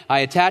him, I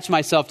attach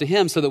myself to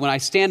him so that when I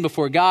stand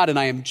before God and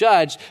I am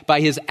judged by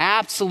his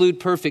absolute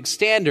perfect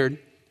standard,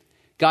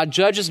 God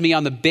judges me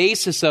on the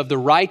basis of the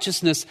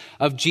righteousness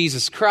of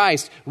Jesus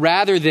Christ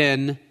rather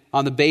than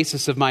on the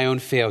basis of my own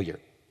failure.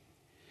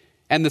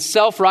 And the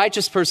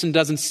self-righteous person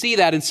doesn't see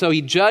that, and so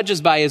he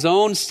judges by his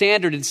own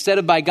standard instead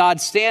of by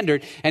God's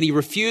standard, and he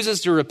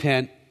refuses to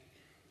repent,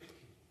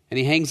 and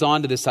he hangs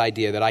on to this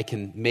idea that I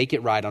can make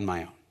it right on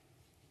my own.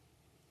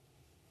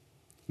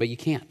 But you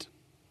can't.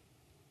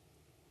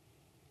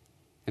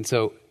 And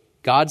so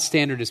God's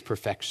standard is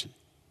perfection,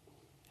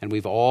 and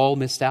we've all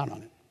missed out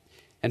on it.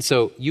 And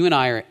so you and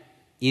I are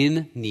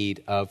in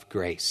need of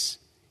grace,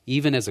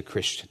 even as a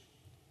Christian.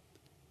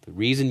 The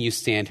reason you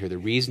stand here, the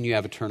reason you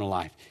have eternal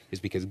life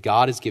is because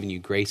God has given you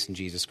grace in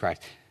Jesus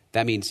Christ.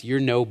 That means you're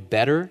no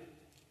better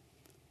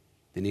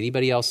than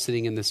anybody else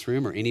sitting in this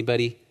room or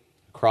anybody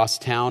across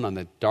town on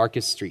the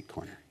darkest street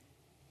corner.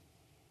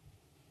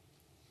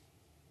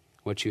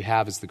 What you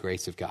have is the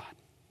grace of God.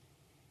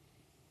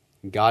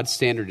 And God's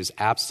standard is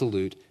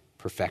absolute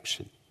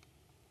perfection.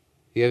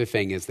 The other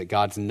thing is that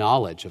God's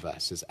knowledge of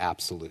us is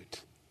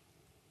absolute.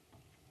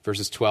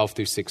 Verses 12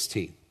 through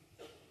 16.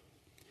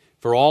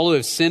 For all who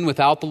have sinned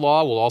without the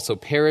law will also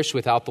perish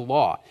without the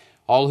law.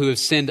 All who have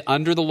sinned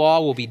under the law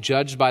will be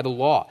judged by the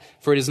law.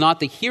 For it is not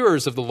the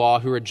hearers of the law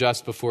who are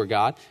just before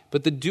God,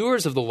 but the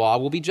doers of the law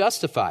will be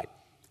justified.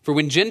 For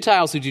when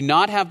Gentiles who do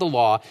not have the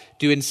law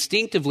do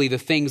instinctively the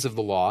things of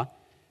the law,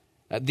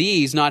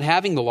 these, not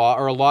having the law,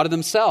 are a law to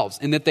themselves,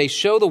 in that they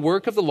show the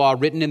work of the law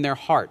written in their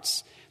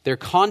hearts, their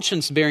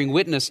conscience bearing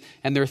witness,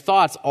 and their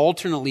thoughts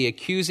alternately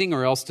accusing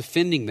or else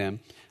defending them,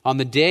 on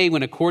the day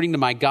when, according to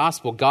my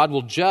gospel, God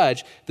will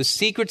judge the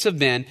secrets of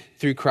men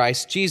through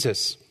Christ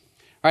Jesus.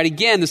 All right,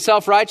 again, the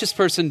self-righteous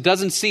person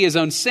doesn't see his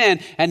own sin,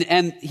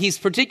 and he's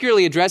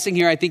particularly addressing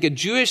here, I think, a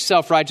Jewish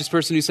self-righteous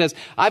person who says,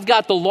 I've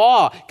got the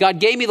law. God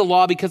gave me the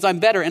law because I'm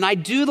better, and I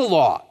do the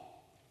law.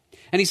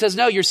 And he says,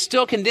 no, you're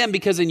still condemned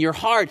because in your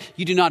heart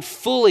you do not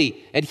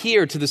fully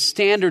adhere to the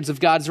standards of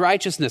God's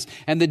righteousness.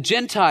 And the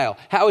Gentile,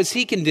 how is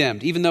he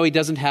condemned, even though he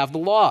doesn't have the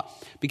law?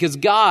 Because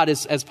God,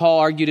 as Paul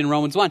argued in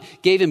Romans 1,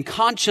 gave him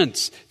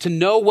conscience to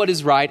know what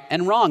is right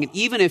and wrong. And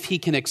even if he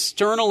can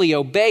externally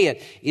obey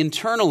it,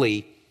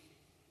 internally,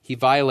 he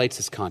violates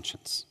his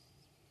conscience.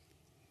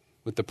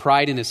 With the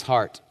pride in his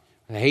heart,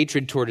 the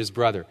hatred toward his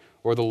brother,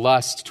 or the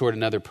lust toward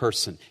another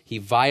person. He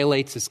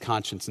violates his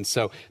conscience. And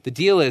so the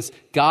deal is,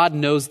 God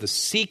knows the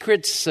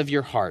secrets of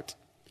your heart,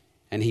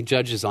 and he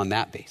judges on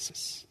that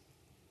basis.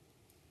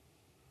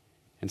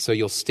 And so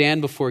you'll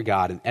stand before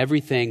God, and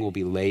everything will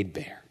be laid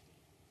bare.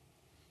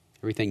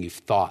 Everything you've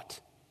thought,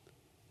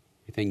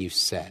 everything you've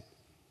said.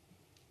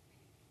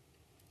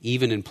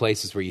 Even in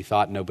places where you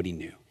thought nobody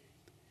knew.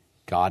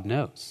 God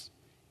knows.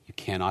 You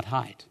cannot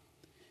hide.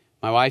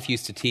 My wife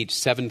used to teach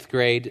 7th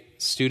grade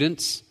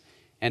students,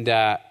 and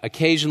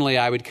occasionally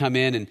I would come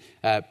in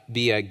and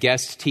be a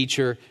guest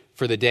teacher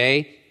for the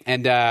day.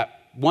 And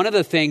one of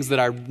the things that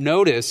I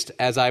noticed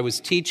as I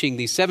was teaching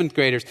these 7th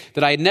graders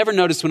that I had never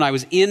noticed when I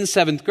was in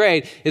 7th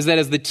grade is that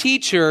as the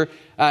teacher,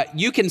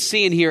 you can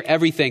see and hear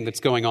everything that's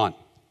going on.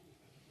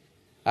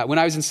 When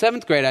I was in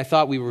 7th grade, I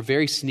thought we were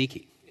very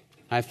sneaky.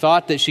 I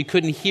thought that she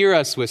couldn't hear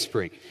us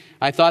whispering.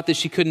 I thought that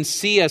she couldn't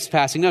see us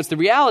passing notes. The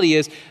reality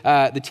is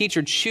the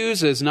teacher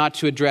chooses not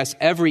to address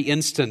every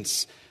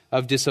instance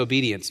of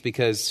disobedience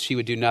because she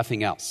would do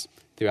nothing else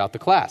throughout the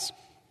class.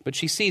 But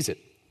she sees it,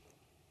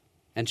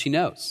 and she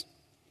knows.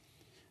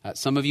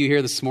 Some of you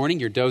here this morning,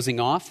 you're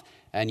dozing off,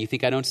 and you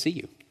think I don't see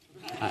you.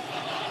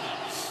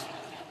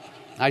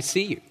 I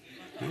see you.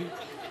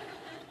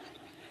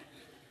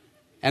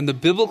 And the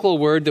biblical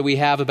word that we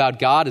have about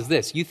God is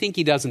this: you think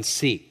he doesn't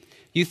see.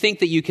 You think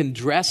that you can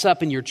dress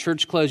up in your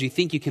church clothes. You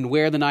think you can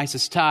wear the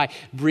nicest tie,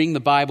 bring the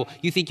Bible.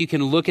 You think you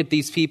can look at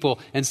these people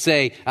and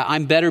say,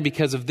 I'm better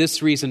because of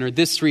this reason or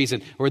this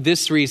reason or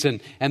this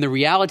reason. And the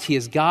reality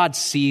is God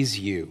sees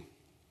you.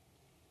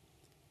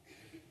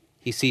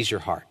 He sees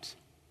your heart.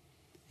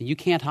 And you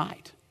can't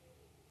hide.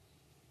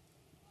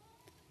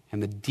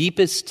 And the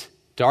deepest,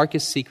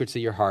 darkest secrets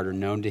of your heart are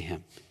known to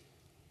him.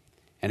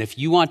 And if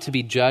you want to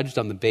be judged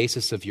on the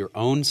basis of your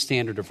own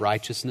standard of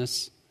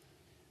righteousness,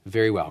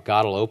 very well.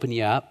 God will open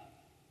you up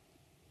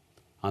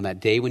on that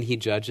day when he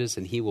judges,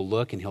 and he will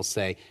look and he'll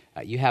say,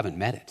 you haven't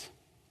met it.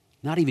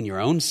 Not even your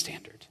own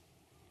standard,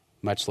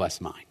 much less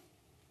mine.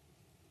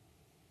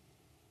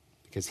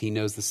 Because he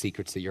knows the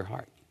secrets of your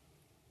heart.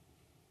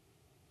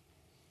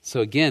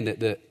 So again,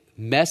 the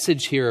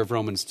message here of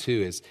Romans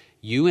 2 is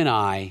you and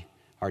I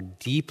are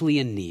deeply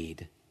in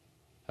need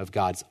of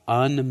God's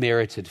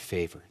unmerited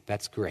favor.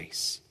 That's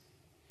grace.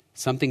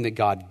 Something that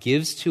God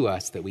gives to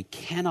us that we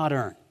cannot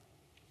earn.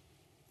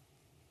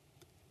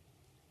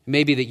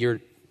 Maybe that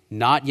you're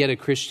not yet a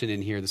Christian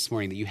in here this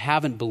morning, that you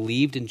haven't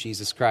believed in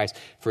Jesus Christ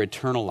for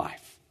eternal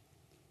life.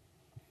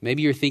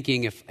 Maybe you're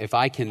thinking, if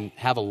I can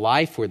have a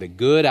life where the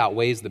good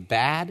outweighs the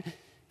bad,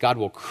 God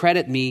will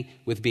credit me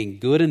with being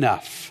good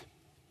enough.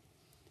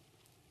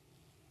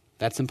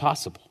 That's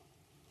impossible.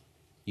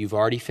 You've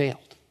already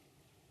failed,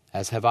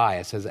 as have I,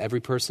 as has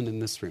every person in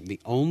this room. The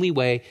only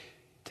way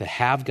to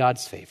have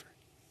God's favor,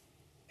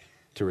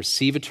 to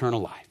receive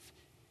eternal life,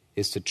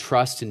 is to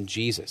trust in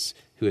Jesus,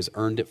 who has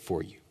earned it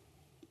for you.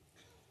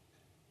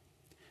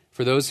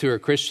 For those who are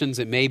Christians,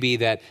 it may be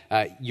that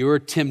your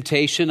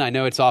temptation, I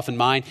know it's often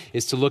mine,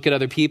 is to look at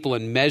other people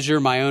and measure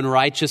my own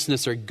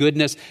righteousness or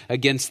goodness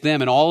against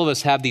them. And all of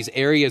us have these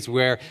areas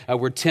where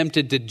we're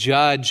tempted to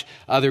judge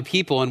other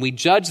people, and we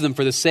judge them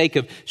for the sake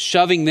of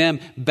shoving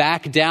them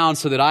back down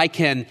so that I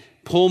can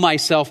pull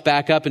myself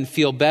back up and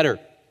feel better.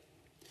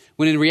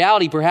 When in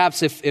reality,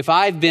 perhaps if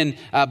I've been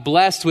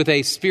blessed with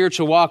a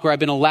spiritual walk or I've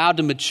been allowed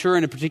to mature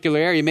in a particular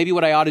area, maybe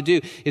what I ought to do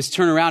is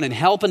turn around and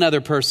help another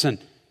person,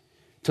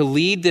 to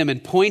lead them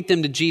and point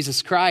them to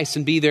Jesus Christ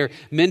and be their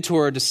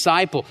mentor or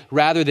disciple,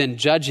 rather than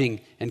judging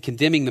and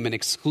condemning them and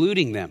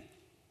excluding them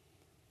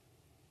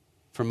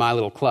from my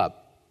little club.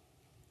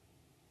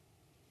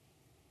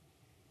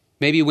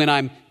 Maybe when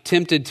I'm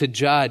tempted to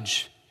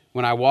judge,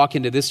 when I walk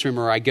into this room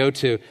or I go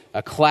to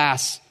a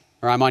class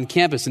or I'm on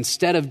campus,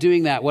 instead of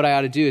doing that, what I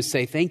ought to do is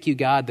say, thank you,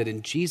 God, that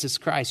in Jesus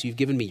Christ you've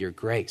given me your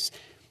grace.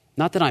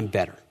 Not that I'm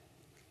better,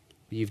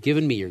 but you've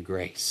given me your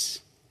grace.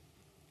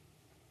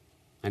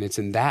 And it's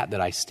in that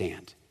I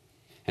stand.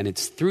 And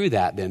it's through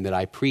that then that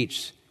I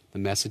preach the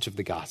message of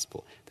the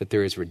gospel, that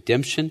there is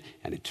redemption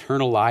and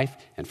eternal life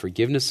and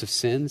forgiveness of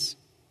sins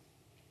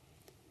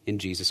in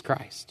Jesus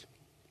Christ.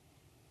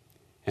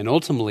 And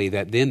ultimately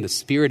that then the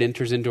Spirit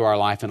enters into our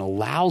life and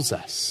allows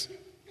us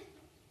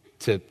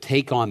to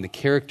take on the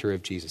character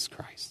of Jesus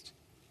Christ,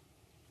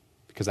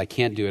 because I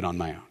can't do it on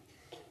my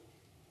own.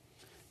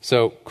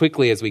 So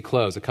quickly as we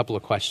close, a couple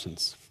of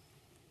questions.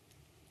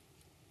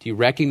 Do you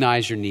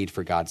recognize your need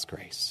for God's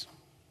grace?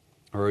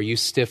 Or are you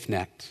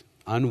stiff-necked,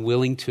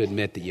 unwilling to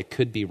admit that you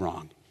could be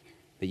wrong?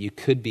 that you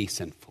could be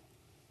sinful?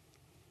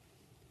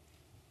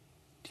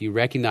 Do you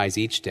recognize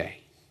each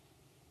day,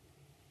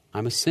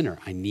 I'm a sinner,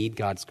 I need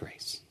God's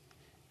grace?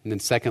 And then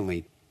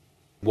secondly,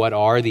 what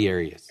are the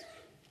areas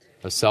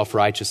of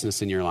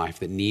self-righteousness in your life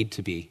that need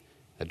to be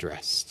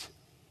addressed?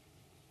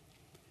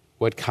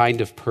 What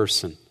kind of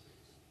person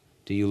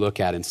do you look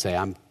at and say,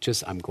 I'm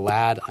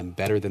glad I'm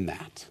better than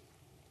that?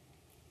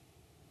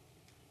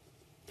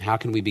 How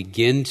can we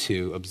begin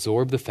to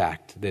absorb the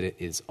fact that it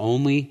is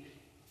only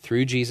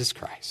through Jesus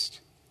Christ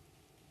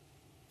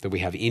that we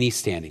have any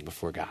standing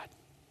before God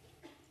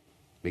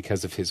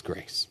because of his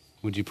grace?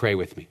 Would you pray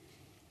with me?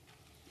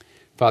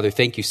 Father,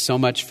 thank you so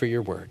much for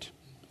your word.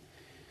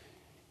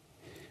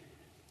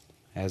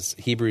 As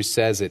Hebrews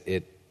says,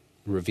 it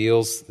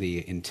reveals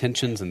the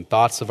intentions and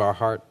thoughts of our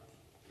heart.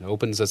 It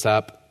opens us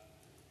up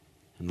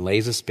and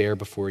lays us bare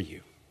before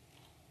you.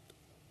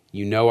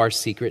 You know our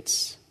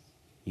secrets.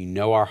 You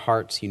know our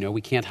hearts. You know we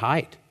can't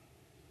hide.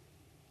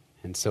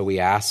 And so we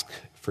ask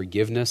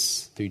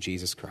forgiveness through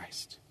Jesus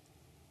Christ.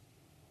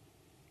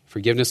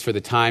 Forgiveness for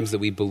the times that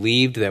we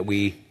believed that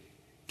we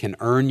can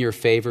earn your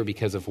favor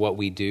because of what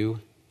we do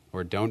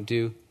or don't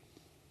do.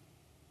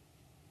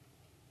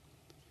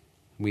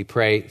 We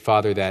pray,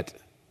 Father, that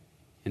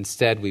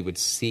instead we would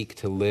seek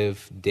to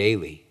live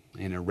daily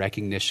in a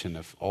recognition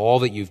of all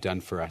that you've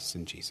done for us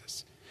in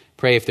Jesus.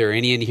 Pray if there are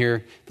any in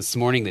here this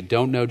morning that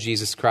don't know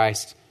Jesus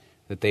Christ,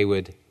 that they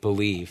would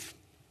believe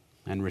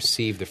and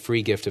receive the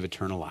free gift of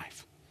eternal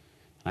life.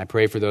 And I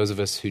pray for those of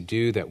us who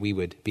do, that we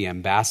would be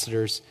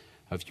ambassadors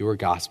of your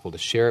gospel, to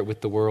share it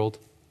with the world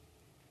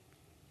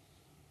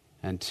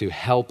and to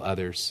help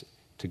others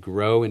to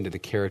grow into the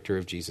character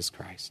of Jesus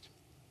Christ.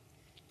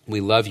 We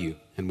love you,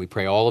 and we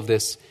pray all of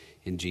this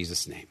in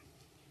Jesus' name.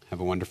 Have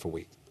a wonderful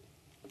week.